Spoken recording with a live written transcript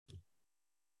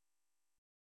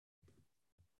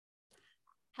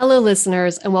Hello,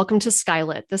 listeners, and welcome to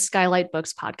Skylit, the Skylight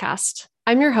Books podcast.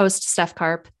 I'm your host, Steph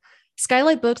Karp.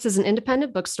 Skylight Books is an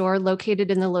independent bookstore located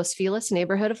in the Los Feliz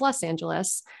neighborhood of Los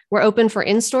Angeles. We're open for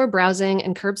in-store browsing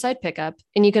and curbside pickup,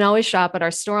 and you can always shop at our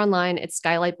store online at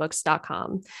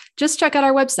skylightbooks.com. Just check out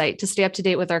our website to stay up to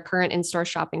date with our current in-store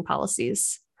shopping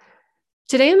policies.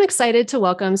 Today, I'm excited to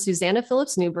welcome Susanna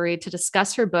Phillips Newbury to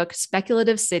discuss her book,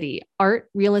 Speculative City: Art,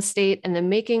 Real Estate, and the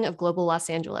Making of Global Los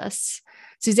Angeles.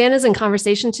 Susanna is in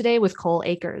conversation today with Cole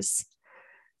Akers.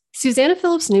 Susanna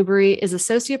Phillips Newbury is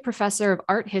Associate Professor of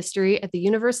Art History at the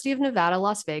University of Nevada,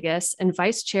 Las Vegas, and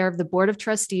Vice Chair of the Board of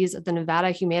Trustees of the Nevada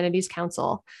Humanities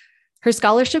Council. Her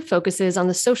scholarship focuses on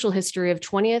the social history of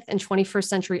 20th and 21st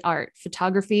century art,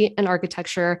 photography and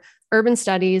architecture, urban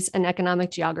studies, and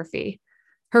economic geography.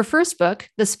 Her first book,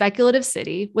 The Speculative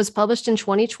City, was published in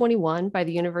 2021 by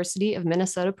the University of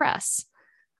Minnesota Press.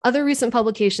 Other recent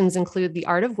publications include The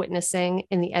Art of Witnessing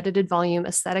in the edited volume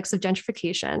Aesthetics of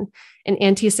Gentrification and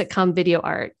Anti-Sitcom Video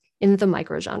Art in the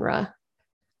Microgenre.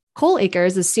 Cole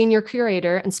Akers is Senior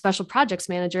Curator and Special Projects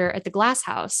Manager at the Glass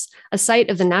House, a site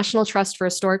of the National Trust for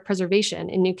Historic Preservation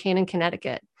in New Canaan,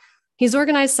 Connecticut. He's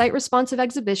organized site-responsive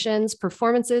exhibitions,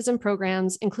 performances, and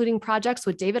programs, including projects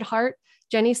with David Hart,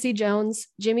 Jenny C. Jones,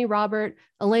 Jimmy Robert,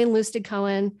 Elaine Lustig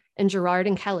Cohen, and Gerard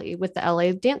and Kelly with the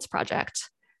LA Dance Project.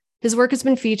 His work has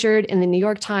been featured in the New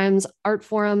York Times, Art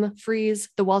Forum, Frieze,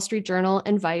 The Wall Street Journal,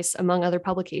 and Vice, among other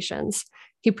publications.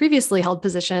 He previously held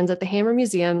positions at the Hammer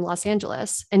Museum, Los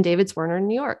Angeles, and David Zwirner in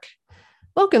New York.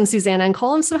 Welcome, Susanna and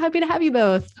Cole. I'm so happy to have you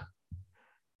both.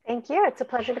 Thank you. It's a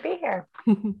pleasure to be here.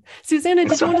 Susanna,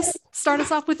 did you want to start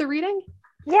us off with a reading?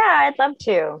 Yeah, I'd love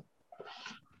to.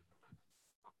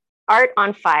 Art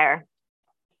on Fire.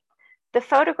 The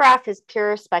photograph is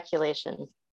pure speculation.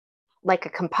 Like a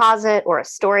composite or a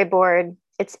storyboard,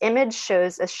 its image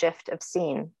shows a shift of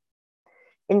scene.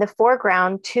 In the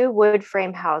foreground, two wood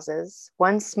frame houses,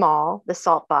 one small, the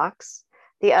Salt Box,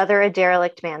 the other a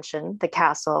derelict mansion, the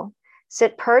Castle,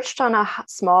 sit perched on a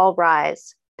small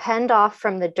rise, penned off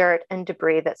from the dirt and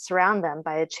debris that surround them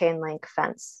by a chain link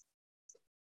fence.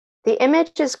 The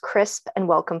image is crisp and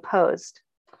well composed.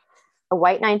 A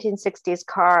white 1960s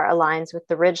car aligns with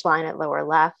the ridgeline at lower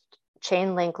left,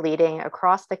 chain link leading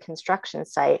across the construction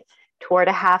site toward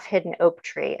a half-hidden oak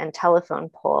tree and telephone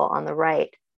pole on the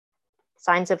right.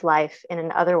 Signs of life in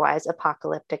an otherwise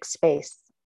apocalyptic space.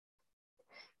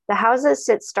 The houses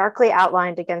sit starkly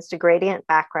outlined against a gradient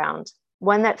background,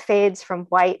 one that fades from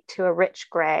white to a rich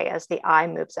gray as the eye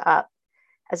moves up,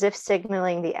 as if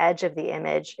signaling the edge of the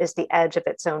image is the edge of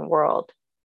its own world.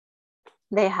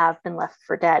 They have been left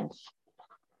for dead.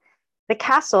 The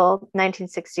Castle,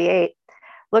 1968,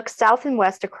 looks south and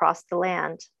west across the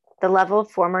land, the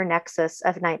leveled former nexus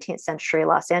of 19th century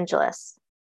Los Angeles.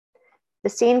 The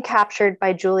scene captured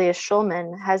by Julius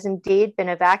Schulman has indeed been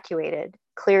evacuated,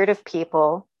 cleared of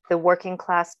people, the working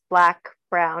class Black,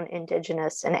 Brown,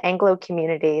 Indigenous, and Anglo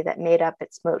community that made up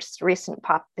its most recent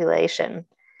population,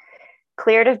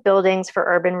 cleared of buildings for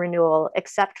urban renewal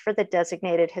except for the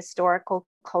designated historical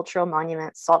cultural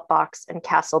monuments, Salt Box, and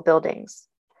Castle buildings,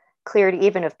 cleared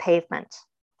even of pavement.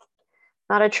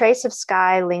 Not a trace of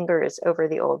sky lingers over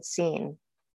the old scene.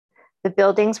 The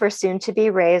buildings were soon to be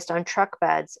raised on truck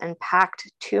beds and packed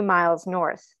 2 miles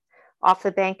north, off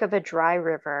the bank of a dry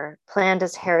river planned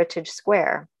as Heritage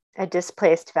Square, a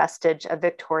displaced vestige of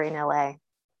Victorian LA.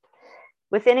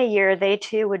 Within a year, they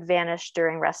too would vanish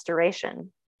during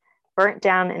restoration, burnt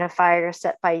down in a fire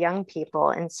set by young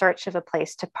people in search of a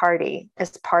place to party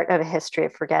as part of a history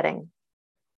of forgetting.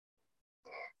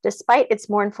 Despite its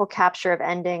mournful capture of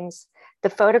endings, the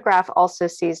photograph also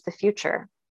sees the future.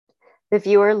 The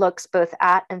viewer looks both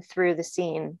at and through the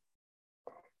scene.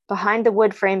 Behind the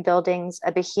wood frame buildings,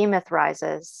 a behemoth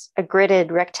rises, a gridded,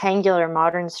 rectangular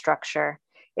modern structure,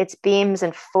 its beams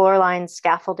and floor-line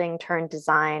scaffolding turned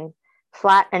design,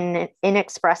 flat and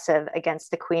inexpressive against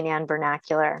the Queen Anne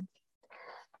vernacular.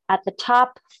 At the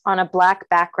top, on a black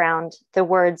background, the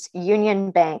words Union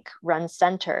Bank run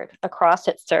centered across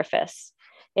its surface,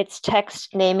 its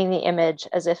text naming the image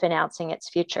as if announcing its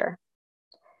future.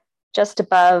 Just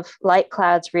above, light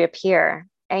clouds reappear,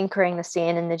 anchoring the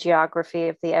scene in the geography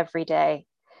of the everyday,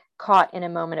 caught in a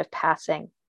moment of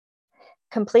passing.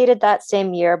 Completed that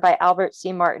same year by Albert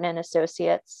C. Martin and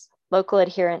Associates, local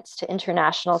adherents to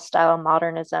international style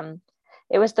modernism,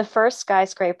 it was the first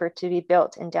skyscraper to be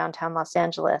built in downtown Los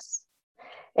Angeles.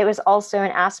 It was also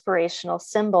an aspirational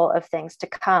symbol of things to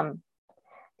come,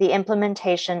 the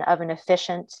implementation of an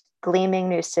efficient, gleaming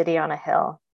new city on a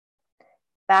hill.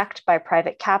 Backed by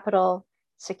private capital,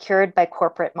 secured by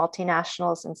corporate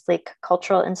multinationals and sleek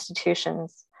cultural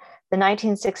institutions, The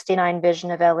 1969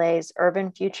 vision of LA's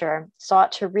urban future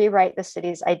sought to rewrite the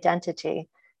city's identity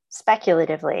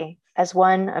speculatively as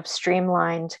one of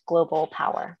streamlined global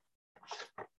power.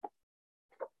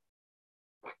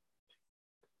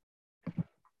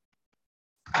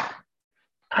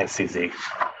 Hi, Susie.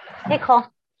 Hey, Cole.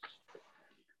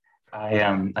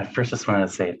 I first just wanted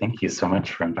to say thank you so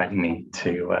much for inviting me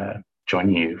to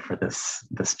join you for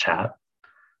this chat.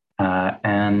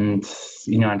 And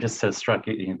I'm just so struck.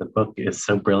 The book is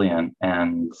so brilliant,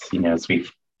 and as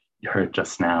we've heard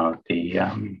just now, the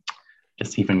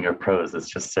just even your prose is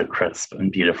just so crisp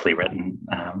and beautifully written.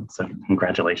 So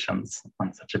congratulations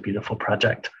on such a beautiful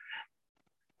project.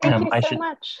 Thank you so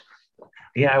much.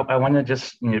 Yeah, I want to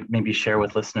just maybe share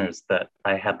with listeners that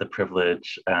I had the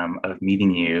privilege of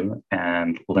meeting you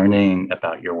and learning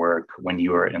about your work when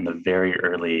you were in the very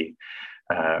early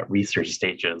research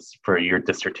stages for your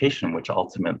dissertation, which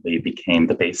ultimately became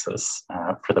the basis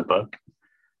for the book.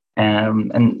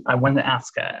 And I wanted to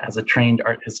ask, as a trained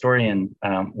art historian,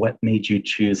 what made you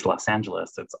choose Los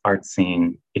Angeles, its art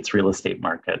scene, its real estate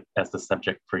market as the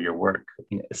subject for your work,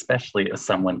 especially as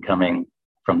someone coming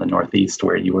from the Northeast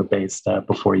where you were based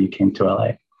before you came to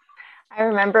LA? I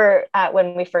remember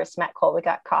when we first met, Cole, we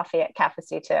got coffee at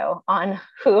Cafecito on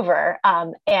Hoover.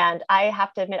 And I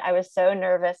have to admit, I was so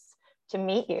nervous to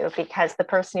meet you because the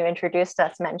person who introduced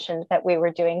us mentioned that we were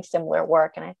doing similar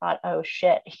work. And I thought, oh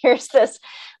shit, here's this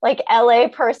like LA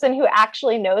person who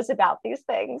actually knows about these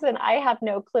things. And I have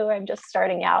no clue. I'm just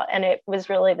starting out. And it was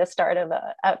really the start of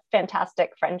a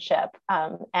fantastic friendship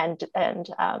and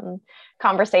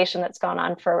conversation that's gone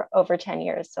on for over 10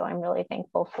 years. So I'm really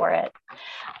thankful for it.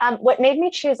 What made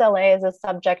me choose LA as a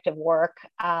subject of work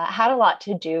had a lot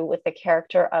to do with the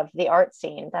character of the art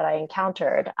scene that I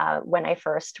encountered when I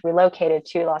first relocated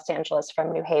to Los Angeles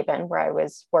from New Haven, where I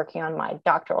was working on my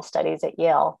doctoral studies at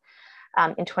Yale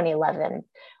in 2011.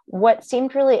 What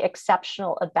seemed really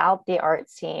exceptional about the art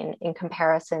scene in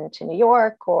comparison to New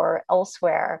York or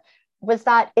elsewhere was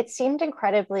that it seemed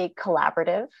incredibly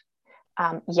collaborative,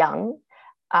 young,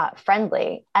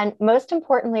 friendly, and most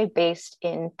importantly, based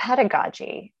in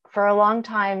pedagogy. For a long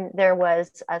time, there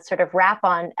was a sort of rap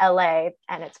on LA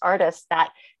and its artists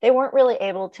that they weren't really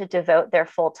able to devote their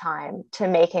full time to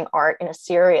making art in a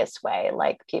serious way,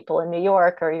 like people in New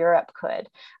York or Europe could.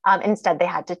 Instead, they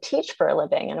had to teach for a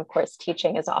living. And of course,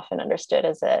 teaching is often understood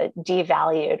as a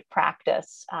devalued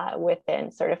practice within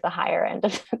sort of the higher end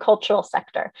of the cultural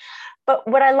sector. But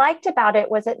what I liked about it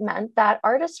was it meant that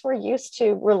artists were used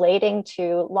to relating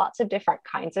to lots of different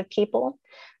kinds of people.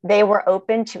 They were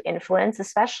open to influence,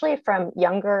 especially from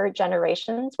younger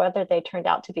generations, whether they turned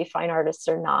out to be fine artists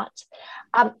or not.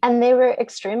 And they were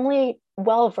extremely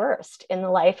well-versed in the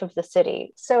life of the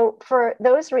city. So for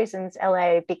those reasons,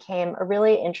 LA became a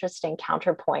really interesting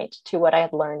counterpoint to what I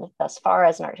had learned thus far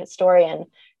as an art historian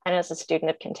and as a student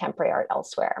of contemporary art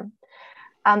elsewhere.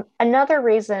 Another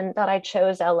reason that I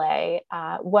chose LA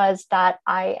was that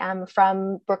I am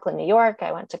from Brooklyn, New York.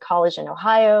 I went to college in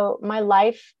Ohio. My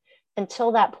life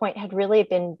until that point had really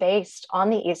been based on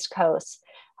the East Coast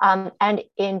and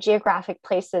in geographic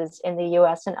places in the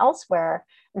US and elsewhere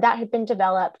that had been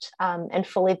developed and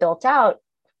fully built out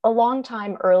a long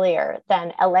time earlier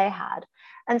than LA had.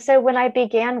 And so when I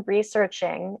began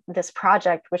researching this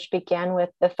project, which began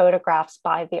with the photographs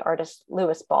by the artist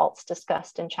Louis Baltz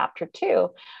discussed in chapter 2,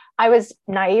 I was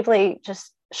naively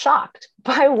just shocked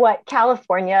by what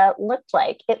California looked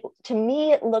like. To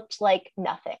me, it looked like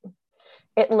nothing.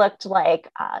 It looked like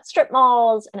strip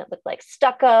malls and it looked like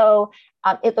stucco.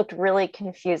 It looked really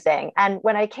confusing. And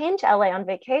when I came to LA on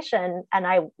vacation and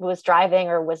I was driving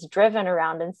or was driven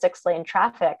around in 6-lane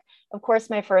traffic, of course,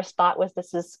 my first thought was,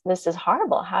 this is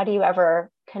horrible. How do you ever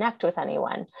connect with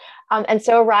anyone? And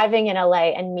so arriving in LA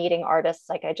and meeting artists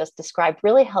like I just described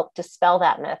really helped dispel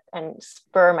that myth and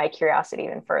spur my curiosity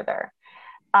even further.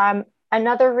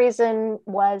 Another reason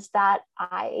was that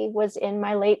I was in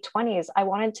my late 20s. I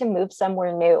wanted to move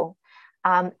somewhere new.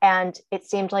 And it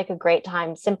seemed like a great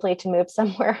time simply to move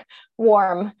somewhere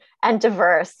warm and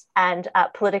diverse and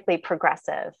politically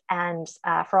progressive. And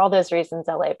for all those reasons,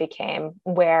 LA became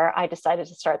where I decided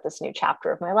to start this new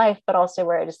chapter of my life, but also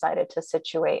where I decided to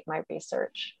situate my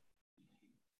research.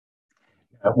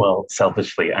 Well,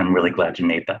 selfishly, I'm really glad you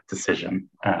made that decision,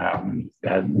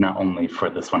 not only for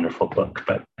this wonderful book,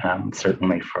 but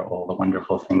certainly for all the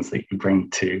wonderful things that you bring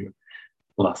to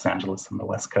Los Angeles and the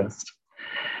West Coast.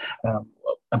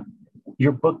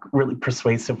 Your book really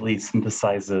persuasively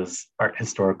synthesizes art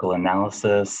historical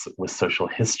analysis with social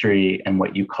history and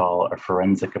what you call a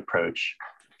forensic approach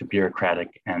to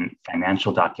bureaucratic and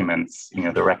financial documents,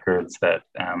 the records that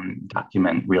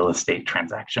document real estate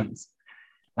transactions.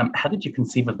 How did you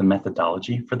conceive of the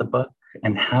methodology for the book,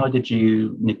 and how did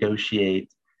you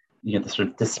negotiate, the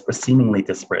sort of seemingly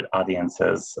disparate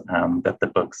audiences that the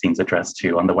book seems addressed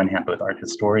to? On the one hand, both art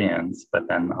historians, but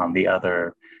then on the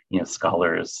other,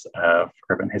 scholars of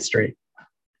urban history.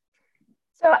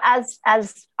 So as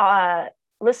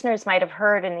listeners might have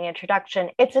heard in the introduction,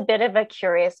 it's a bit of a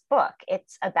curious book.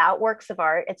 It's about works of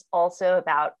art. It's also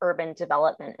about urban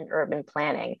development and urban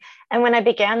planning. And when I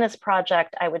began this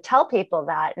project, I would tell people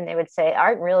that, and they would say,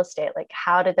 art and real estate, like,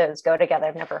 how did those go together?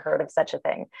 I've never heard of such a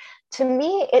thing. To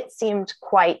me, it seemed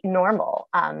quite normal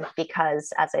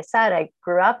because, as I said, I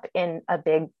grew up in a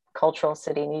big cultural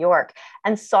city, New York,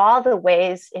 and saw the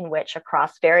ways in which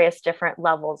across various different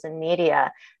levels in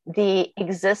media, the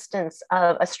existence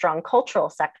of a strong cultural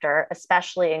sector,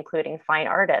 especially including fine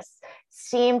artists,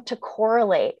 seemed to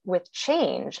correlate with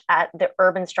change at the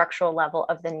urban structural level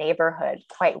of the neighborhood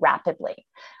quite rapidly.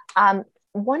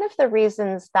 One of the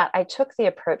reasons that I took the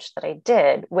approach that I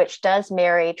did, which does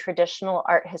marry traditional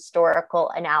art historical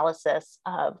analysis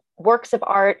of works of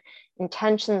art,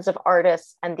 intentions of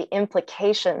artists, and the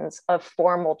implications of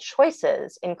formal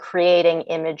choices in creating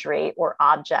imagery or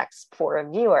objects for a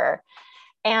viewer,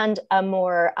 and a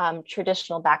more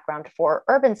traditional background for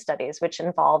urban studies, which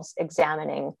involves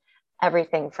examining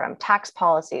everything from tax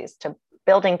policies to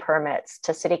building permits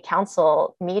to city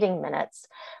council meeting minutes,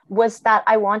 was that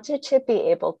I wanted to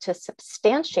be able to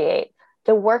substantiate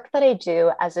the work that I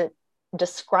do as a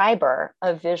describer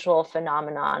of visual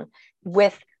phenomenon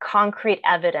with concrete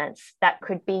evidence that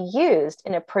could be used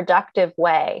in a productive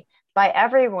way by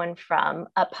everyone from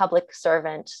a public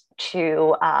servant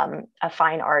to a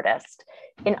fine artist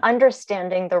in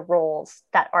understanding the roles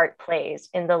that art plays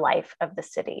in the life of the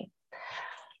city.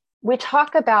 We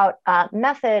talk about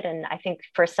method, and I think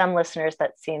for some listeners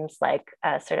that seems like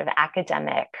a sort of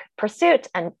academic pursuit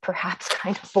and perhaps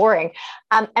kind of boring.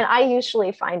 And I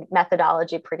usually find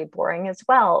methodology pretty boring as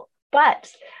well.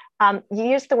 But you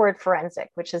use the word forensic,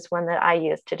 which is one that I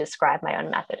use to describe my own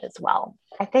method as well.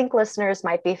 I think listeners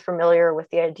might be familiar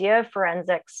with the idea of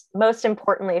forensics, most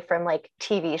importantly from like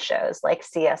TV shows like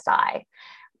CSI.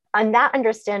 On that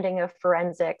understanding of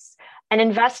forensics, an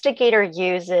investigator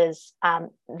uses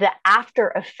the after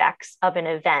effects of an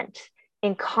event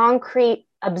in concrete,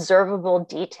 observable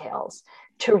details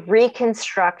to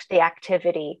reconstruct the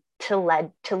activity to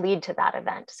lead to that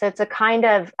event. So it's a kind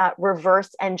of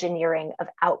reverse engineering of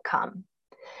outcome.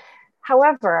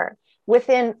 However,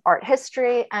 within art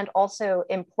history and also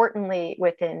importantly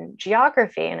within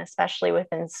geography, and especially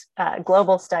within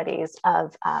global studies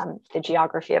of the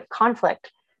geography of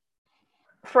conflict,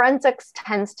 forensics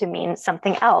tends to mean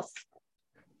something else.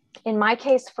 In my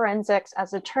case, forensics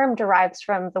as a term derives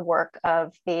from the work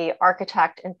of the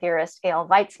architect and theorist A.L.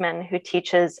 Weitzman, who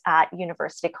teaches at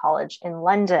University College in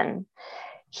London.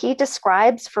 He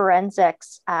describes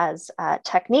forensics as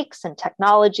techniques and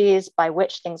technologies by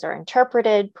which things are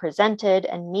interpreted, presented,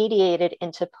 and mediated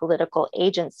into political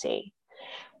agency.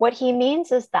 What he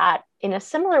means is that, in a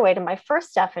similar way to my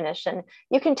first definition,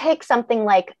 you can take something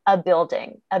like a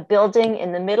building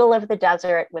in the middle of the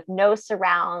desert with no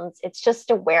surrounds, it's just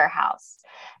a warehouse.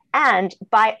 And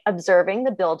by observing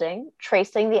the building,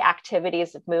 tracing the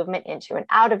activities of movement into and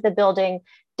out of the building,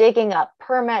 digging up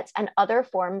permits and other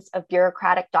forms of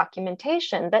bureaucratic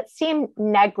documentation that seem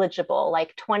negligible,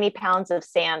 like 20 pounds of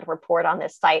sand were poured on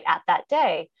this site at that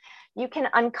day, you can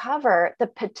uncover the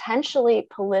potentially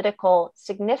political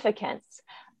significance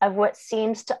of what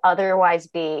seems to otherwise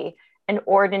be an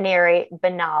ordinary,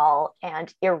 banal,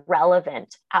 and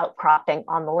irrelevant outcropping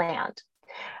on the land.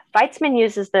 Weitzman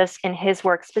uses this in his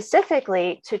work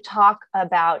specifically to talk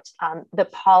about the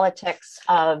politics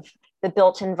of the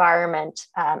built environment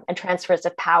and transfers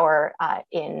of power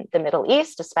in the Middle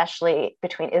East, especially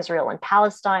between Israel and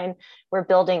Palestine, where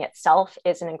building itself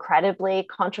is an incredibly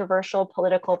controversial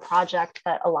political project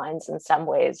that aligns in some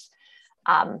ways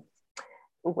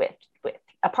with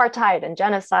apartheid and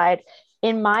genocide.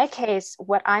 In my case,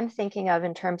 what I'm thinking of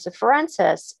in terms of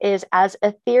forensics is as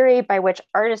a theory by which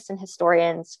artists and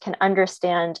historians can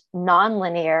understand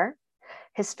nonlinear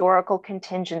historical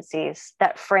contingencies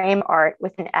that frame art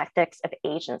with an ethics of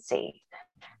agency.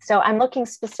 So I'm looking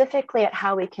specifically at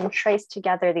how we can trace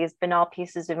together these banal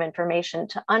pieces of information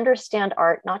to understand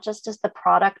art, not just as the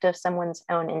product of someone's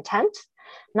own intent,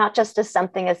 not just as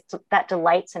something that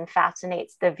delights and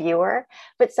fascinates the viewer,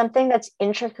 but something that's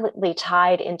intricately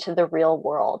tied into the real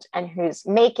world and whose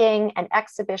making and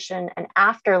exhibition and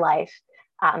afterlife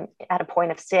at a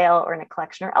point of sale or in a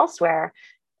collection or elsewhere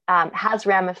has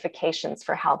ramifications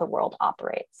for how the world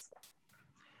operates.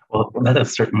 Well, that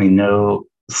is certainly no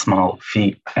small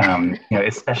feat,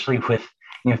 especially with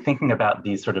thinking about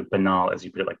these sort of banal, as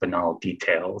you put it, like banal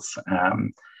details,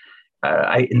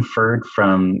 I inferred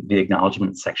from the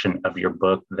acknowledgement section of your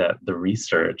book that the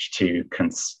research to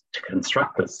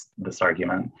construct this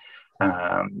argument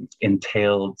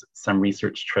entailed some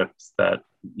research trips that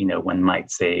one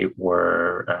might say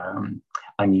were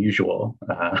unusual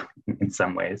in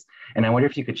some ways. And I wonder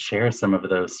if you could share some of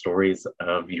those stories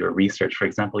of your research. For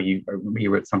example, you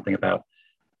wrote something about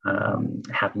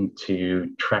having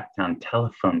to track down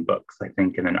telephone books, I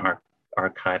think, in an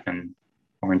archive in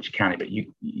Orange County, but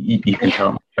you can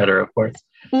tell better, of course.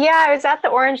 Yeah, I was at the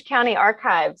Orange County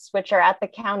Archives, which are at the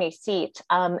county seat.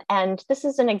 And this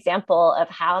is an example of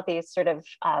how these sort of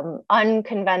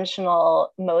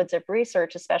unconventional modes of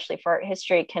research, especially for art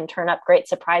history, can turn up great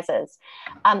surprises.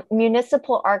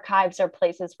 Municipal archives are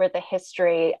places where the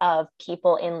history of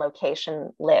people in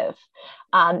location live.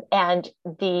 And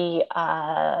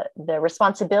the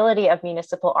responsibility of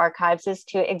municipal archives is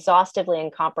to exhaustively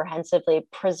and comprehensively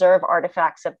preserve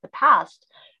artifacts of the past.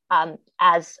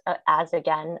 As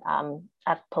again,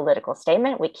 a political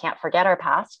statement, we can't forget our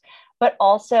past, but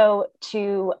also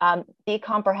to be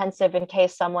comprehensive in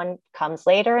case someone comes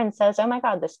later and says, "Oh my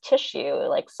God, this tissue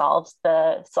like solves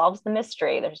the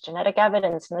mystery. There's genetic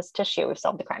evidence in this tissue. We've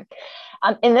solved the crime."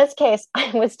 In this case,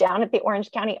 I was down at the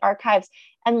Orange County Archives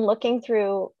and looking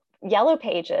through yellow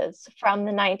pages from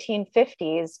the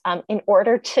 1950s in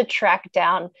order to track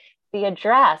down the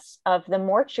address of the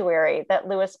mortuary that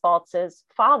Louis Baltz's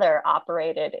father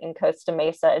operated in Costa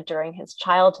Mesa during his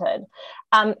childhood.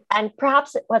 And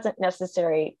perhaps it wasn't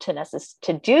necessary to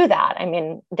do that. I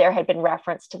mean, there had been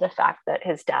reference to the fact that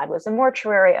his dad was a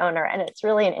mortuary owner, and it's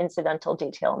really an incidental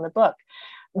detail in the book.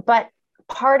 But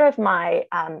part of my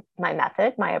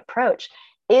method, my approach,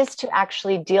 is to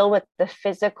actually deal with the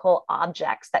physical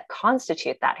objects that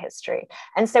constitute that history.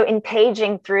 And so in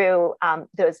paging through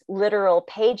those literal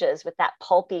pages with that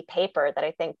pulpy paper that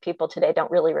I think people today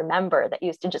don't really remember, that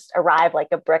used to just arrive like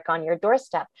a brick on your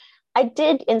doorstep, I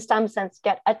did in some sense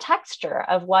get a texture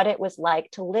of what it was like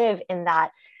to live in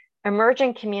that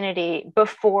emerging community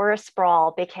before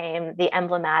sprawl became the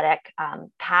emblematic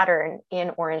pattern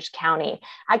in Orange County.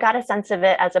 I got a sense of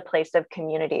it as a place of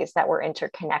communities that were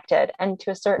interconnected and to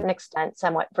a certain extent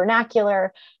somewhat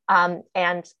vernacular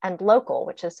and local,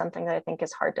 which is something that I think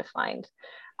is hard to find.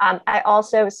 I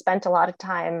also spent a lot of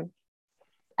time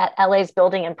at LA's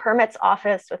Building and Permits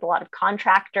Office with a lot of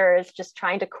contractors, just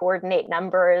trying to coordinate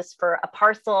numbers for a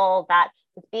parcel that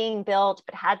was being built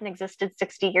but hadn't existed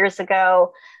 60 years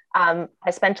ago.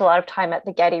 I spent a lot of time at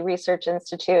the Getty Research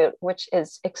Institute, which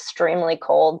is extremely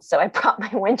cold. So I brought my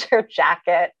winter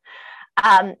jacket.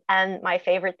 And my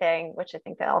favorite thing, which I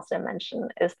think I also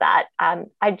mentioned, is that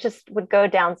I just would go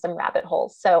down some rabbit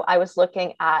holes. So I was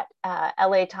looking at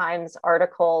LA Times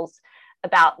articles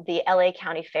about the LA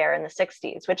County Fair in the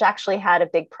 60s, which actually had a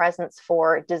big presence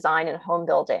for design and home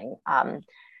building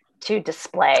to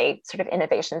display sort of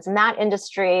innovations in that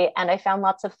industry. And I found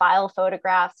lots of file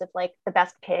photographs of like the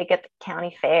best pig at the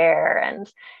county fair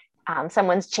and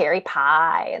someone's cherry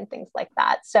pie and things like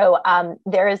that. So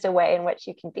there is a way in which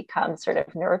you can become sort of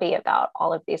nerdy about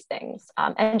all of these things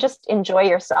and just enjoy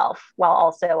yourself while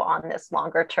also on this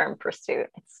longer term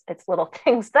pursuit. It's little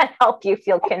things that help you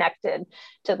feel connected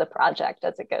to the project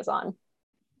as it goes on.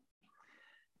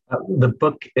 The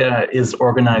book is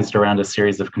organized around a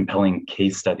series of compelling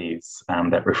case studies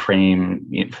that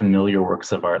reframe familiar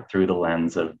works of art through the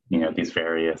lens of these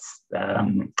various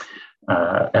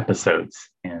episodes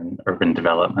in urban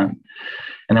development.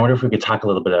 And I wonder if we could talk a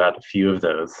little bit about a few of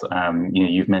those.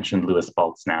 You've mentioned Louis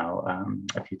Baltz now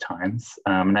a few times,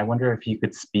 and I wonder if you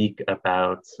could speak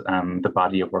about the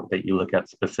body of work that you look at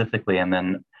specifically, and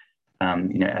then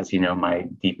as you know, my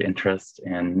deep interest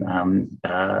in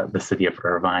the city of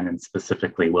Irvine and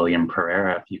specifically William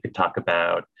Pereira, if you could talk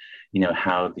about,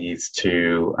 how these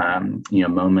two,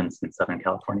 moments in Southern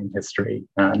Californian history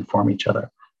inform each other.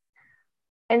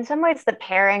 In some ways, the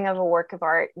pairing of a work of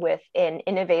art with an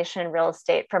innovation in real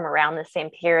estate from around the same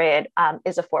period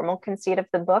is a formal conceit of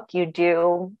the book. You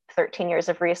do 13 years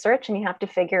of research and you have to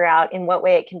figure out in what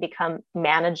way it can become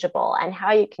manageable and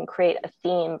how you can create a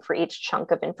theme for each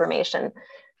chunk of information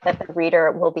that the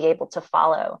reader will be able to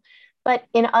follow. But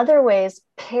in other ways,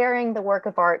 pairing the work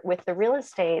of art with the real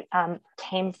estate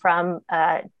came from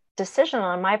a decision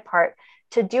on my part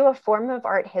to do a form of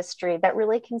art history that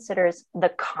really considers the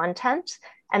content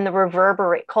and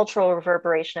the cultural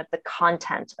reverberation of the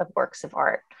content of works of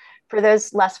art. For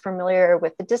those less familiar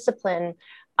with the discipline,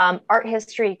 Art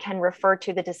history can refer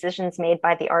to the decisions made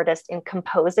by the artist in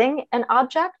composing an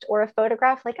object or a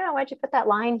photograph, like, oh, why'd you put that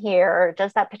line here? Or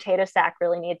does that potato sack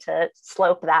really need to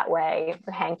slope that way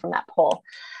or hang from that pole?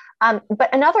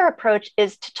 But another approach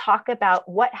is to talk about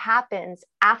what happens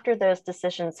after those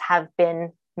decisions have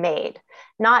been made,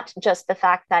 not just the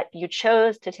fact that you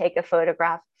chose to take a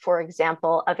photograph, for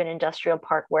example, of an industrial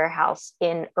park warehouse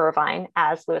in Irvine,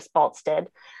 as Louis Baltz did,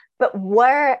 but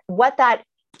what that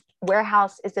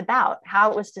warehouse is about,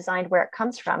 how it was designed, where it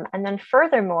comes from, and then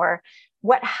furthermore,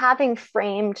 what having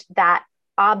framed that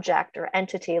object or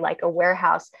entity like a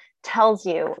warehouse tells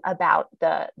you about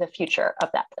the future of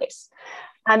that place.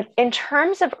 In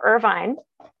terms of Irvine,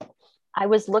 I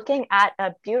was looking at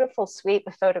a beautiful suite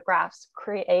of photographs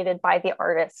created by the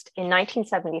artist in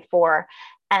 1974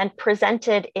 and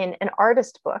presented in an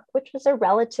artist book, which was a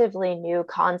relatively new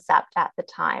concept at the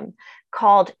time,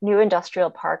 called New Industrial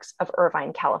Parks of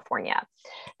Irvine, California.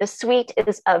 The suite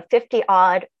is of 50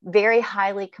 odd, very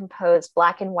highly composed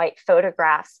black and white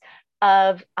photographs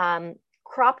of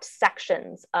cropped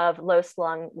sections of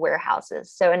low-slung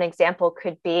warehouses. So an example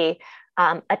could be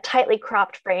a tightly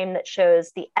cropped frame that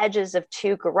shows the edges of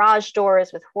two garage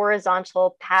doors with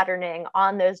horizontal patterning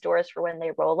on those doors for when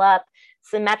they roll up,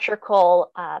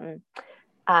 symmetrical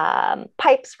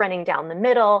pipes running down the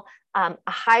middle, a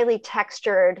highly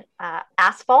textured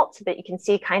asphalt so that you can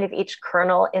see kind of each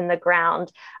kernel in the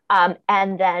ground,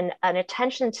 and then an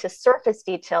attention to surface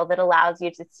detail that allows you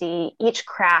to see each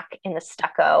crack in the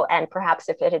stucco and perhaps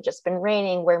if it had just been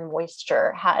raining where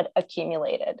moisture had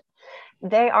accumulated.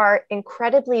 They are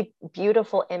incredibly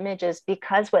beautiful images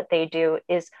because what they do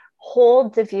is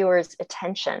hold the viewer's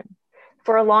attention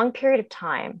for a long period of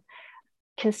time,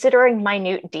 considering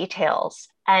minute details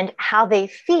and how they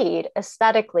feed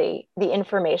aesthetically the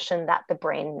information that the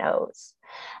brain knows.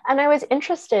 And I was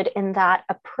interested in that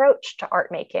approach to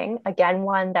art making, again,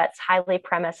 one that's highly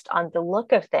premised on the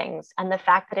look of things and the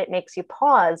fact that it makes you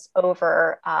pause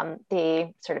over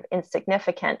the sort of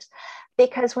insignificant.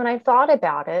 Because when I thought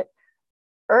about it,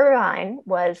 Irvine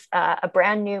was a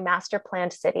brand new master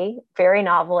planned city, very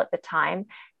novel at the time.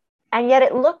 And yet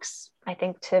it looks, I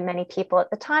think, to many people at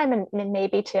the time and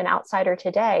maybe to an outsider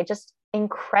today, just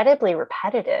incredibly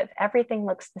repetitive. Everything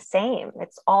looks the same.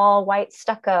 It's all white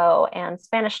stucco and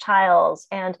Spanish tiles.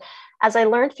 And as I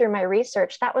learned through my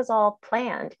research, that was all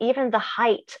planned. Even the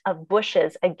height of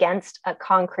bushes against a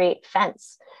concrete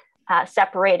fence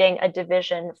separating a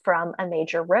division from a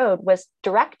major road was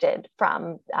directed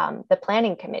from the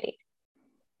planning committee.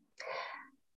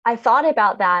 I thought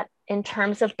about that in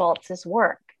terms of Baltz's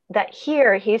work, that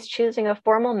here he's choosing a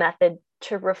formal method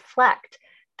to reflect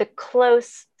the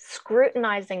close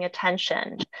scrutinizing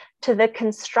attention to the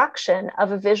construction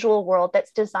of a visual world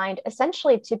that's designed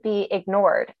essentially to be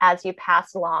ignored as you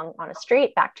pass along on a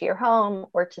street back to your home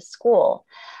or to school.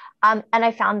 And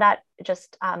I found that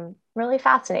just really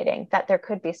fascinating that there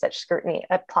could be such scrutiny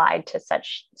applied to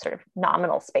such sort of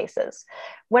nominal spaces.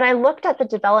 When I looked at the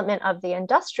development of the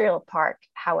industrial park,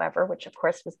 however, which of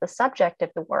course was the subject of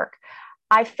the work,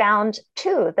 I found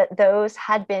too that those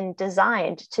had been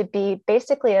designed to be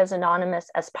basically as anonymous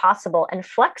as possible and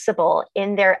flexible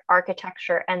in their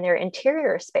architecture and their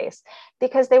interior space,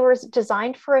 because they were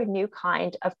designed for a new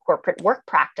kind of corporate work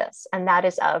practice, and that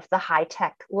is of the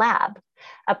high-tech lab,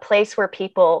 a place where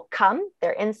people come,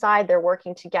 they're inside, they're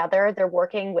working together, they're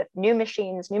working with new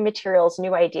machines, new materials,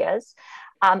 new ideas,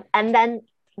 and then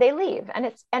they leave. And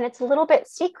it's a little bit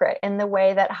secret in the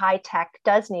way that high tech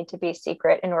does need to be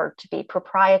secret in order to be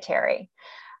proprietary.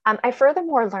 I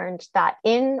furthermore learned that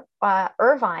in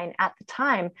Irvine at the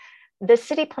time, the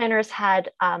city planners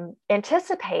had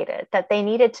anticipated that they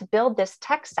needed to build this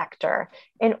tech sector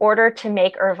in order to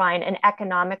make Irvine an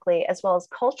economically as well as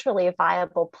culturally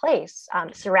viable place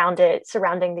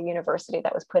surrounding the university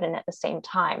that was put in at the same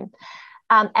time.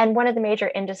 And one of the major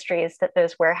industries that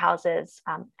those warehouses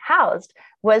housed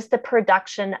was the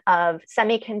production of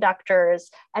semiconductors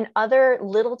and other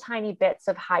little tiny bits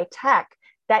of high tech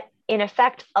that in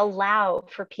effect allow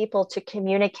for people to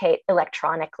communicate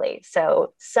electronically.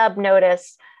 So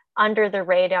sub-notice, under the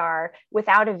radar,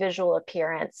 without a visual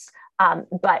appearance,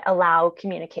 but allow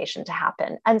communication to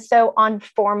happen. And so on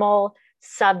formal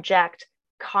subject,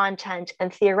 content,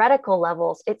 and theoretical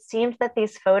levels, it seemed that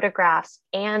these photographs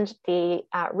and the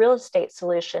real estate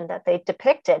solution that they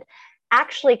depicted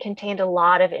actually contained a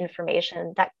lot of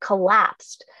information that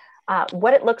collapsed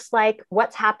what it looks like,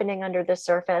 what's happening under the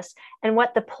surface, and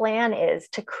what the plan is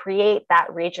to create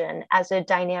that region as a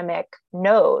dynamic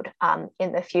node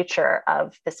in the future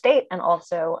of the state and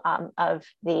also of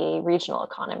the regional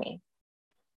economy.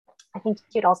 I think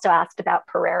you'd also asked about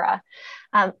Pereira.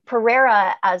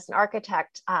 Pereira, as an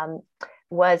architect,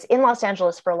 was in Los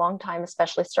Angeles for a long time,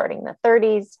 especially starting in the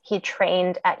 30s. He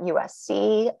trained at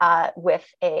USC with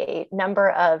a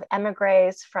number of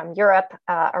emigres from Europe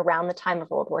around the time of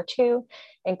World War II,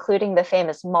 including the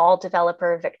famous mall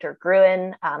developer Victor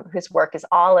Gruen, whose work is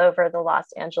all over the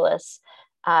Los Angeles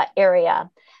area.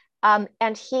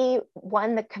 And he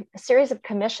won the series of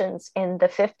commissions in the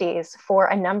 50s for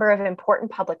a number of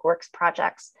important public works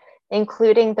projects,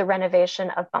 including the renovation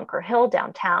of Bunker Hill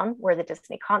downtown, where the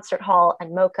Disney Concert Hall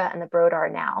and MoCA and the Broad are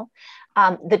now,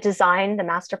 the design, the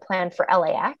master plan for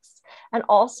LAX, and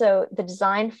also the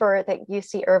design for the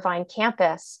UC Irvine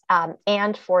campus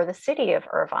and for the city of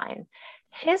Irvine.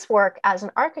 His work as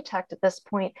an architect at this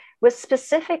point was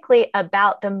specifically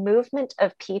about the movement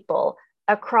of people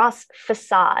across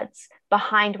facades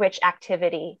behind which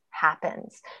activity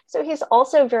happens. So he's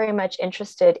also very much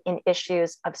interested in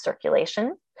issues of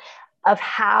circulation, of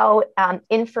how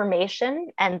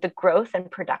information and the growth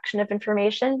and production of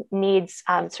information needs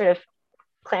sort of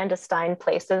clandestine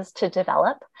places to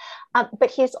develop. But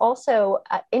he's also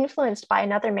influenced by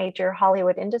another major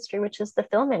Hollywood industry, which is the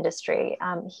film industry.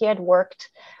 He had worked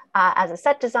as a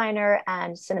set designer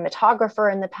and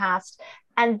cinematographer in the past.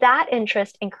 And that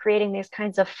interest in creating these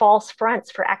kinds of false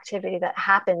fronts for activity that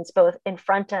happens both in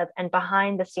front of and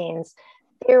behind the scenes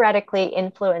theoretically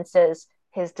influences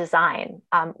his design,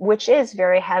 which is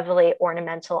very heavily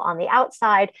ornamental on the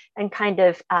outside and kind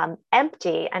of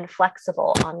empty and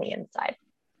flexible on the inside.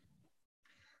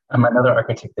 Another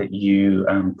architect that you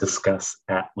discuss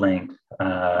at length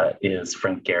is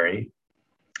Frank Gehry,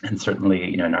 and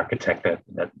certainly, an architect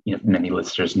that many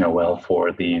listeners know well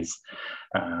for these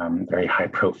very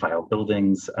high-profile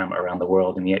buildings around the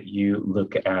world. And yet, you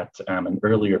look at an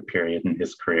earlier period in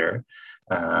his career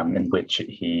in which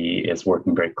he is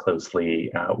working very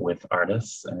closely with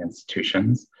artists and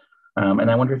institutions. And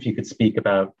I wonder if you could speak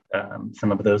about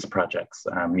some of those projects,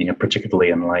 particularly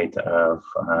in light of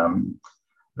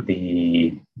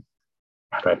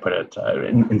how do I put it?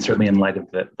 And certainly in light of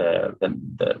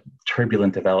the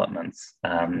turbulent developments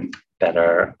that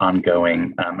are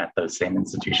ongoing at those same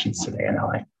institutions today in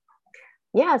LA.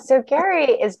 Yeah, so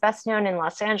Gehry is best known in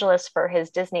Los Angeles for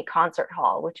his Disney Concert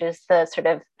Hall, which is the sort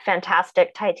of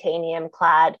fantastic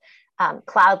titanium-clad,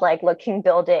 cloud-like looking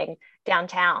building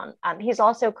downtown. He's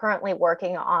also currently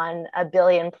working on a $1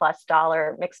 billion+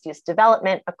 mixed-use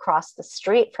development across the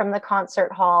street from the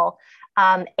concert hall,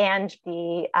 and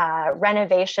the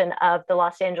renovation of the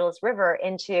Los Angeles River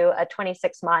into a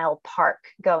 26-mile park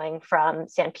going from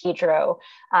San Pedro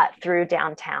through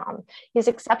downtown. He's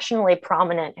exceptionally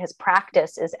prominent. His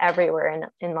practice is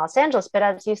everywhere in Los Angeles. But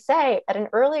as you say, at an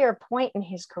earlier point in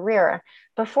his career,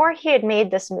 before he had made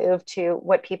this move to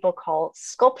what people call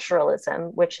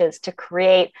sculpturalism, which is to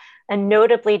create a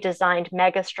notably designed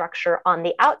megastructure on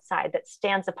the outside that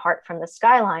stands apart from the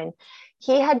skyline,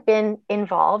 he had been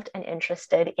involved and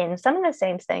interested in some of the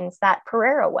same things that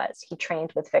Pereira was. He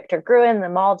trained with Victor Gruen, the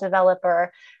mall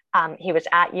developer. He was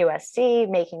at USC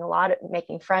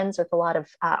making friends with a lot of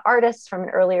artists from an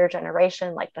earlier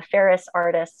generation, like the Ferris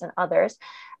artists and others.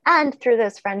 And through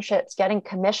those friendships, getting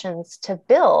commissions to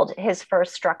build his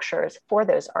first structures for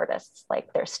those artists,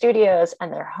 like their studios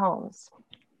and their homes.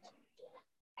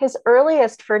 His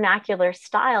earliest vernacular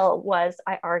style was,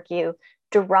 I argue,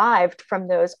 derived from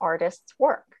those artists'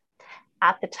 work.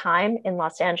 At the time in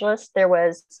Los Angeles, there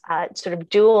was sort of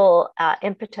dual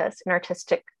impetus in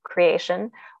artistic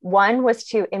creation. One was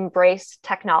to embrace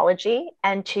technology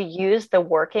and to use the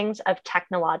workings of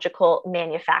technological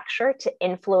manufacture to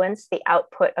influence the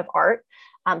output of art,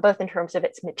 both in terms of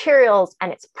its materials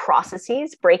and its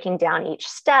processes, breaking down each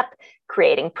step,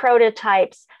 creating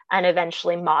prototypes, and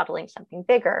eventually modeling something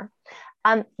bigger.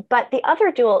 But the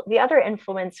other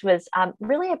influence was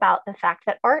really about the fact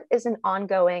that art is an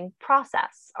ongoing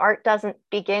process. Art doesn't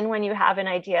begin when you have an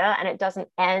idea, and it doesn't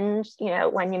end,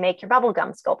 when you make your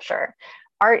bubblegum sculpture.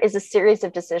 Art is a series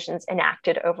of decisions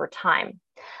enacted over time.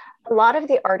 A lot of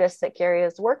the artists that Gehry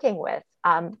is working with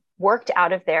worked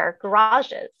out of their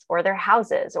garages or their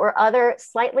houses or other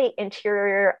slightly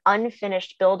interior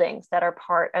unfinished buildings that are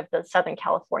part of the Southern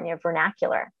California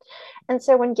vernacular. And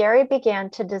so when Gehry began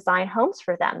to design homes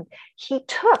for them, he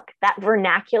took that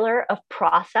vernacular of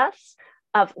process,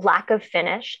 of lack of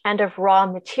finish, and of raw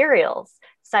materials,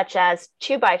 such as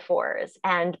 2x4s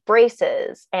and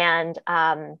braces and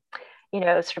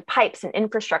sort of pipes and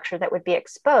infrastructure that would be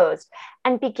exposed,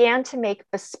 and began to make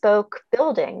bespoke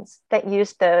buildings that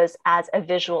used those as a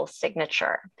visual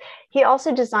signature. He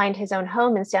also designed his own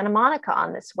home in Santa Monica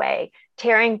on this way,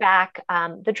 tearing back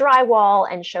the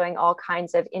drywall and showing all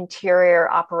kinds of interior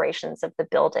operations of the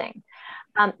building.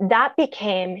 That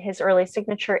became his early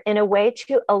signature in a way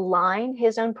to align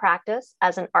his own practice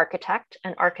as an architect.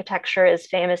 And architecture is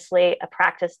famously a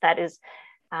practice that is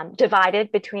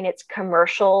divided between its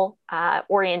commercial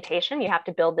orientation. You have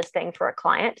to build this thing for a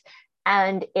client,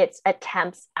 and its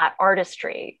attempts at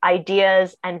artistry,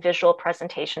 ideas and visual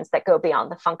presentations that go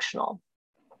beyond the functional.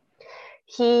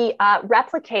 He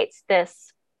replicates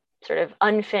this sort of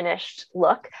unfinished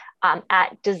look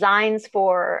at designs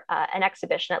for an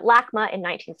exhibition at LACMA in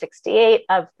 1968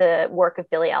 of the work of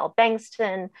Billy L.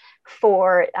 Bangston,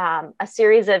 for a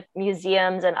series of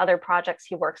museums and other projects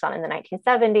he works on in the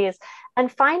 1970s. And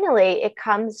finally, it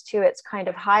comes to its kind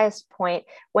of highest point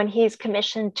when he's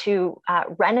commissioned to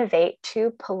renovate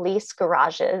 2 police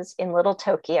garages in Little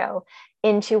Tokyo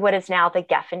into what is now the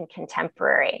Geffen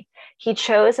Contemporary. He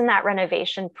chose in that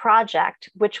renovation project,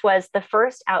 which was the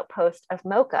first outpost of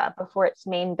MoCA before its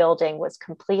main building was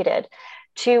completed,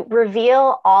 to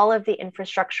reveal all of the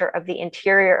infrastructure of the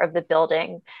interior of the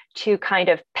building, to kind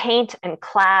of paint and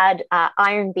clad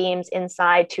iron beams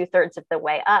inside 2/3 of the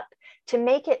way up, to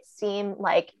make it seem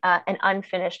like an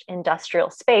unfinished industrial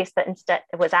space that instead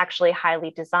was actually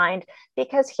highly designed,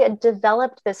 because he had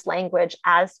developed this language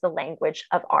as the language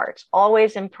of art,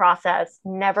 always in process,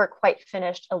 never quite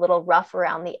finished, a little rough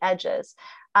around the edges,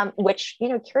 which,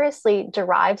 curiously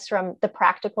derives from the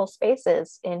practical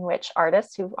spaces in which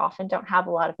artists, who often don't have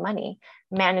a lot of money,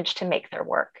 manage to make their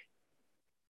work.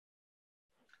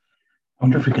 I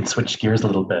wonder if we could switch gears a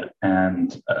little bit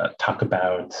and talk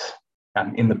about,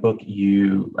 in the book,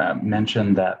 you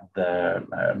mentioned that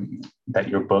that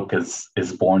your book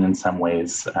is born in some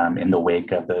ways in the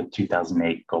wake of the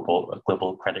 2008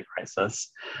 global credit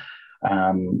crisis,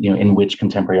 in which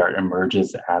contemporary art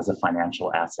emerges as a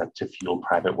financial asset to fuel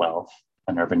private wealth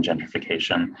and urban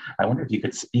gentrification. I wonder if you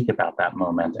could speak about that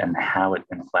moment and how it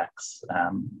inflects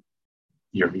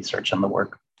your research and the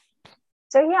work.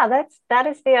 So yeah, that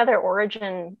is the other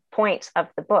origin point of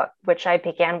the book, which I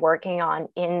began working on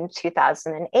in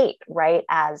 2008, right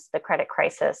as the credit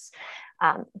crisis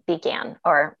began,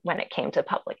 or when it came to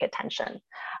public attention.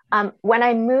 When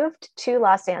I moved to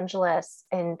Los Angeles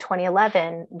in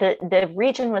 2011, the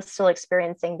region was still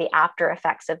experiencing the after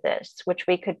effects of this, which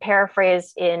we could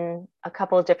paraphrase in a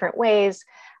couple of different ways.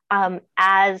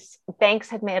 As banks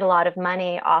had made a lot of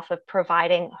money off of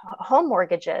providing home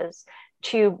mortgages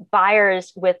to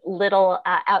buyers with little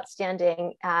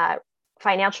outstanding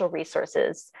financial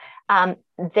resources,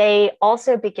 they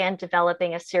also began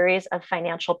developing a series of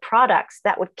financial products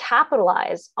that would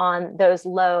capitalize on those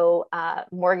low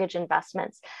mortgage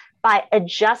investments by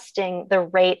adjusting the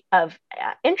rate of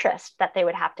interest that they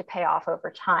would have to pay off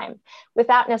over time,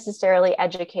 without necessarily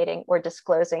educating or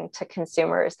disclosing to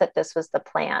consumers that this was the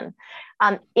plan.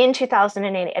 In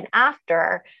 2008 and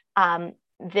after,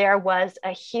 there was a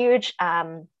huge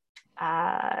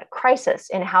crisis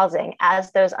in housing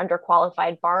as those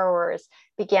underqualified borrowers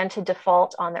began to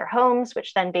default on their homes,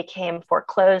 which then became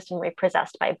foreclosed and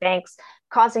repossessed by banks,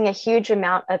 causing a huge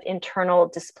amount of internal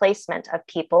displacement of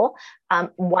people.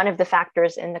 One of the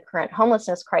factors in the current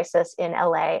homelessness crisis in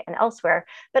LA and elsewhere,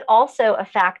 but also a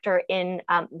factor in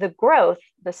the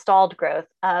stalled growth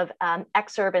of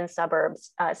exurban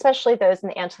suburbs, especially those in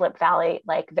the Antelope Valley,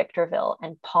 like Victorville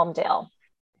and Palmdale.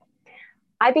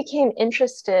 I became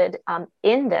interested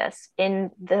in this in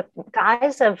the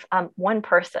guise of one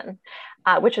person,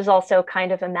 which is also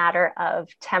kind of a matter of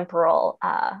temporal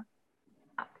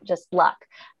just luck.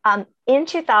 In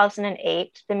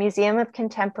 2008, the Museum of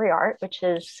Contemporary Art, which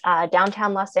is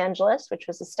downtown Los Angeles, which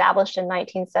was established in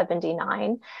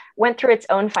 1979, went through its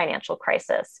own financial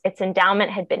crisis. Its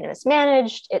endowment had been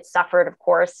mismanaged. It suffered, of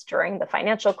course, during the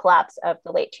financial collapse of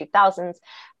the late 2000s.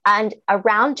 And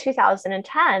around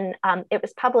 2010, it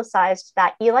was publicized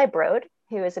that Eli Broad,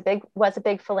 who was a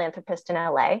big philanthropist in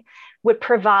LA, would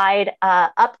provide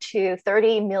up to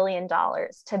 $30 million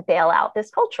to bail out this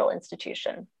cultural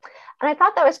institution. And I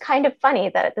thought that was kind of funny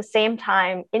that at the same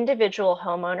time, individual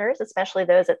homeowners, especially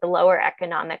those at the lower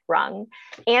economic rung,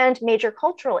 and major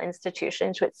cultural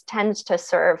institutions, which tends to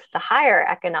serve the higher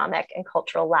economic and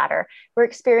cultural ladder, were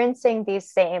experiencing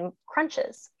these same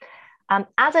crunches.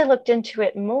 As I looked into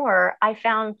it more, I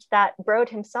found that Broad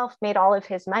himself made all of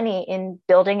his money in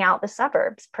building out the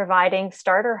suburbs, providing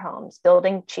starter homes,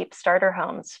 building cheap starter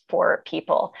homes for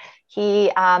people.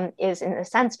 He is, in a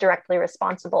sense, directly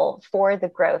responsible for the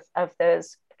growth of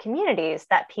those communities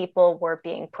that people were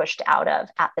being pushed out of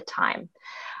at the time.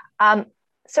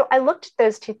 So I looked at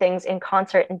those two things in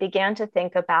concert and began to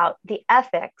think about the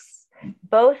ethics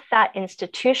both that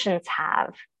institutions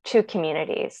have to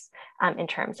communities in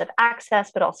terms of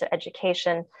access, but also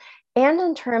education, and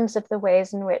in terms of the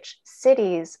ways in which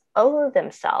cities owe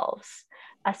themselves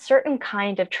a certain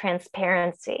kind of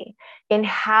transparency in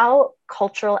how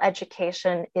cultural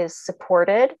education is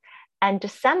supported and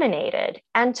disseminated,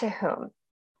 and to whom.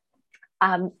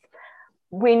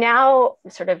 We now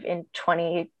sort of in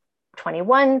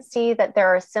 2021 see that there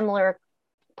are similar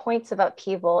points of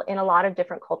upheaval in a lot of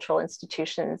different cultural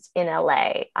institutions in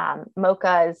LA.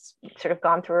 MoCA has sort of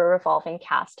gone through a revolving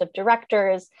cast of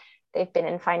directors. They've been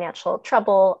in financial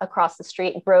trouble. Across the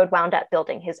street, Broad wound up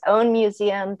building his own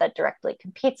museum that directly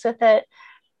competes with it.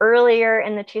 Earlier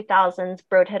in the 2000s,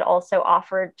 Broad had also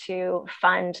offered to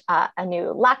fund a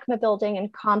new LACMA building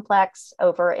and complex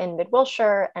over in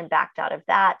Mid-Wilshire and backed out of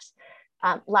that.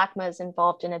 LACMA is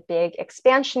involved in a big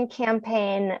expansion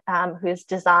campaign whose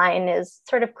design is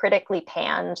sort of critically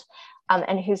panned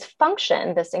and whose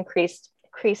function, this increased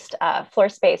floor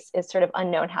space, is sort of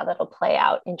unknown how that'll play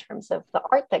out in terms of the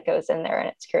art that goes in there and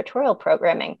its curatorial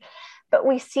programming. But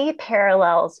we see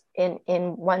parallels in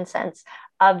one sense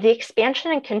of the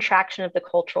expansion and contraction of the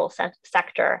cultural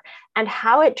sector and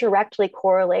how it directly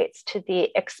correlates to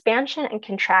the expansion and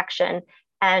contraction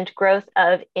and growth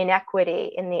of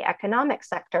inequity in the economic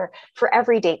sector for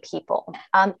everyday people.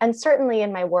 And certainly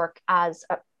in my work as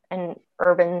an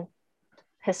urban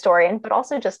historian, but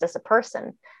also just as a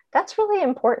person, that's really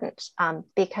important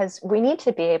because we need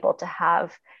to be able to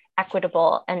have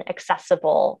equitable and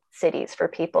accessible cities for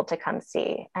people to come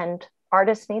see. And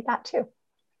artists need that too.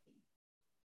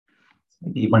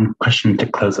 Maybe one question to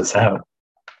close us out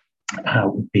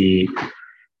would be,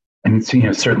 and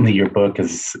so, certainly your book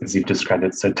is, as you've described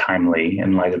it, so timely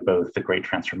in light of both the great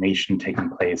transformation taking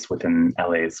place within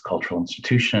LA's cultural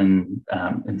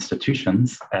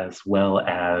institutions, as well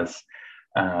as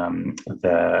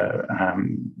the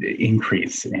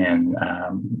increase in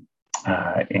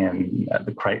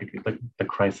the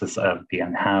crisis of the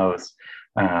unhoused,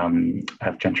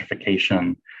 of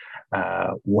gentrification.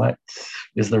 What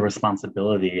is the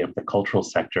responsibility of the cultural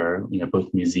sector,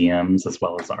 both museums as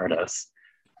well as artists,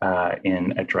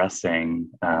 in addressing,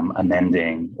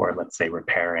 amending, or let's say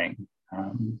repairing,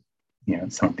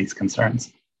 some of these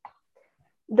concerns?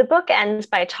 The book ends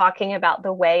by talking about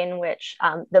the way in which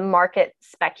the market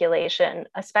speculation,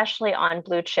 especially on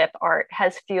blue chip art,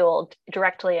 has fueled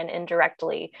directly and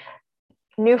indirectly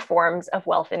new forms of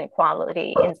wealth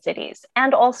inequality in cities,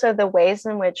 and also the ways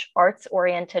in which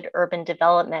arts-oriented urban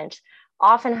development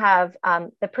often have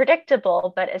the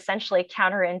predictable but essentially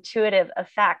counterintuitive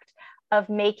effect of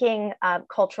making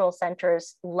cultural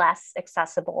centers less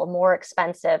accessible, more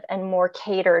expensive, and more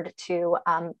catered to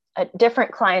a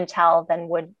different clientele than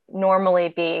would normally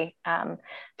be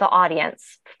the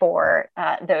audience for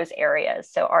those areas.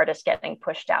 So artists getting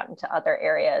pushed out into other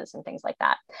areas and things like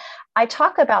that. I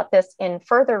talk about this in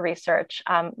further research,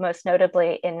 most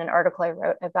notably in an article I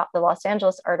wrote about the Los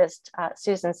Angeles artist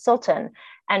Susan Silton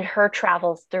and her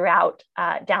travels throughout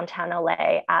downtown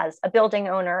LA as a building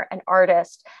owner, an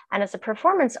artist, and as a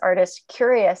performance artist,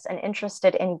 curious and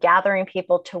interested in gathering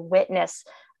people to witness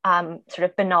sort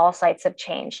of banal sites of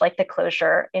change, like the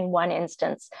closure in one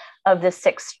instance of the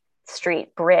 6th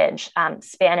Street Bridge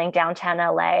spanning downtown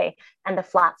LA and the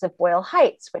flats of Boyle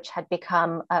Heights, which had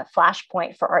become a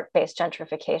flashpoint for art-based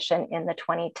gentrification in the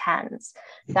 2010s.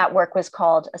 That work was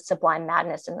called A Sublime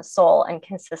Madness in the Soul and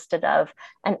consisted of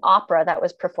an opera that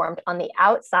was performed on the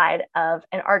outside of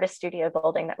an artist studio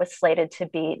building that was slated to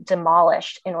be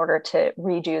demolished in order to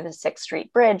redo the 6th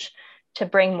Street Bridge to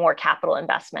bring more capital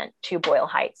investment to Boyle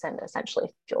Heights and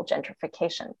essentially fuel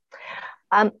gentrification.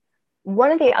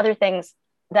 One of the other things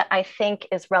that I think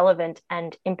is relevant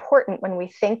and important when we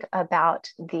think about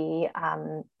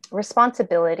the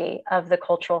responsibility of the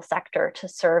cultural sector to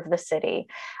serve the city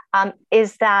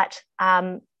is that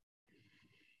the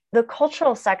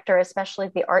cultural sector, especially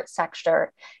the arts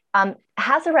sector,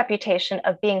 has a reputation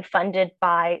of being funded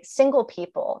by single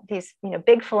people, these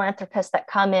big philanthropists that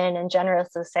come in and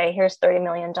generously say, here's $30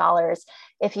 million.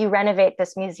 If you renovate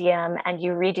this museum and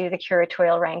you redo the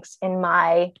curatorial ranks in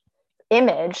my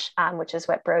image, which is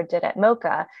what Broad did at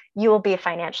MoCA, you will be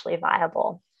financially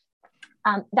viable.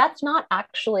 That's not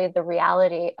actually the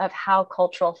reality of how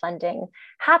cultural funding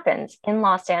happens in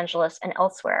Los Angeles and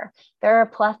elsewhere. There are a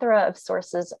plethora of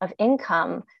sources of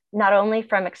income, not only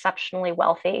from exceptionally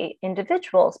wealthy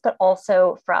individuals, but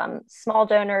also from small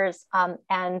donors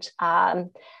and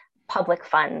public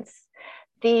funds.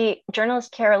 The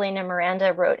journalist Carolina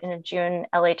Miranda wrote in a June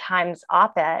LA Times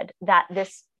op-ed that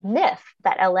this myth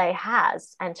that LA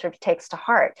has and sort of takes to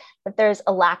heart, that there's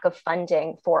a lack of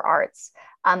funding for arts,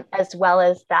 as well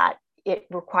as that it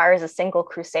requires a single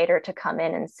crusader to come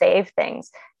in and save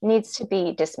things, needs to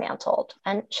be dismantled.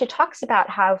 And she talks about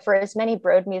how for as many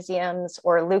Broad museums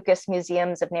or Lucas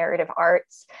museums of narrative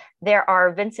arts, there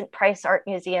are Vincent Price art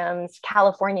museums,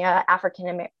 California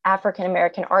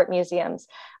African-American art museums,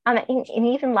 and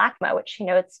even LACMA, which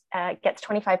gets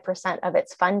 25% of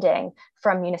its funding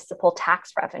from municipal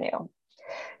tax revenue.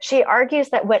 She argues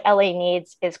that what LA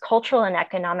needs is cultural and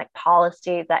economic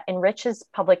policy that enriches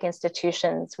public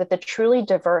institutions with a truly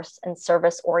diverse and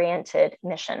service-oriented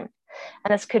mission.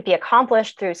 And this could be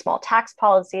accomplished through small tax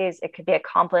policies. It could be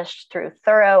accomplished through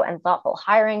thorough and thoughtful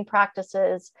hiring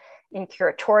practices, in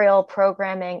curatorial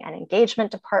programming and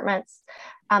engagement departments.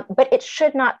 But it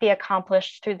should not be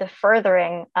accomplished through the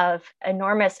furthering of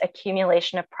enormous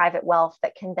accumulation of private wealth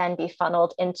that can then be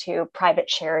funneled into private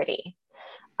charity.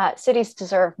 Cities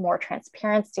deserve more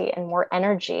transparency and more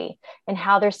energy in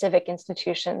how their civic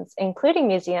institutions, including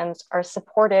museums, are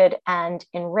supported and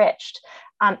enriched.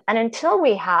 And until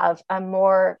we have a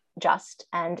more just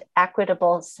and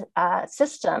equitable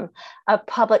system of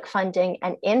public funding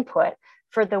and input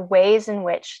for the ways in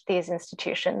which these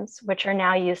institutions, which are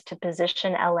now used to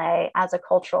position LA as a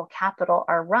cultural capital,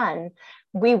 are run,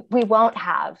 we won't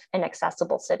have an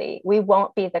accessible city. We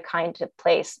won't be the kind of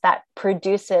place that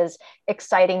produces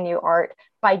exciting new art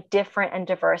by different and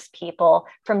diverse people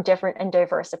from different and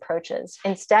diverse approaches.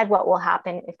 Instead, what will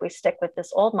happen if we stick with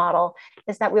this old model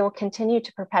is that we will continue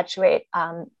to perpetuate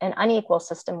an unequal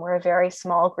system where a very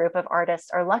small group of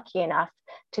artists are lucky enough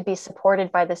to be supported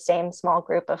by the same small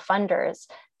group of funders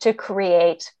to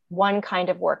create one kind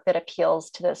of work that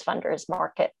appeals to those funders'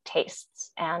 market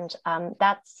tastes. And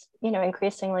that's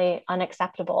increasingly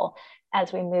unacceptable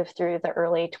as we move through the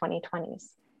early 2020s.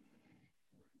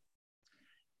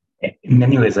 In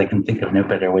many ways, I can think of no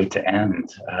better way to end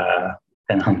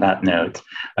than on that note.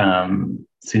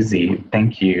 Susie,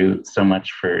 thank you so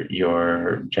much for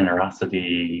your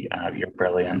generosity, your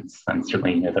brilliance, and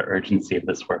certainly the urgency of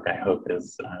this work, I hope,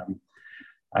 is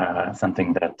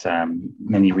something that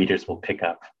many readers will pick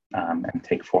up and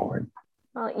take forward.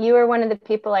 Well, you are one of the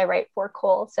people I write for,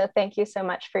 Cole. So thank you so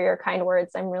much for your kind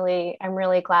words. I'm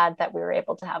really glad that we were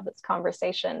able to have this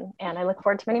conversation, and I look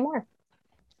forward to many more.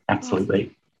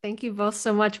 Absolutely. Thank you both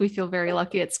so much. We feel very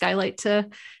lucky at Skylight to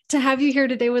have you here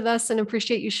today with us and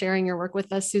appreciate you sharing your work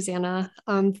with us, Susanna.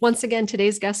 Once again,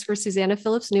 today's guests were Susanna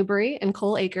Phillips Newbury and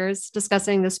Cole Akers,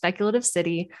 discussing the speculative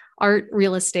city, art,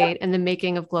 real estate, and the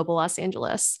making of global Los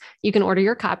Angeles. You can order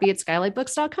your copy at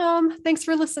skylightbooks.com. Thanks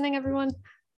for listening, everyone.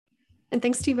 And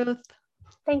thanks to you both.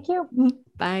 Thank you.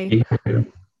 Bye. Thank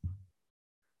you.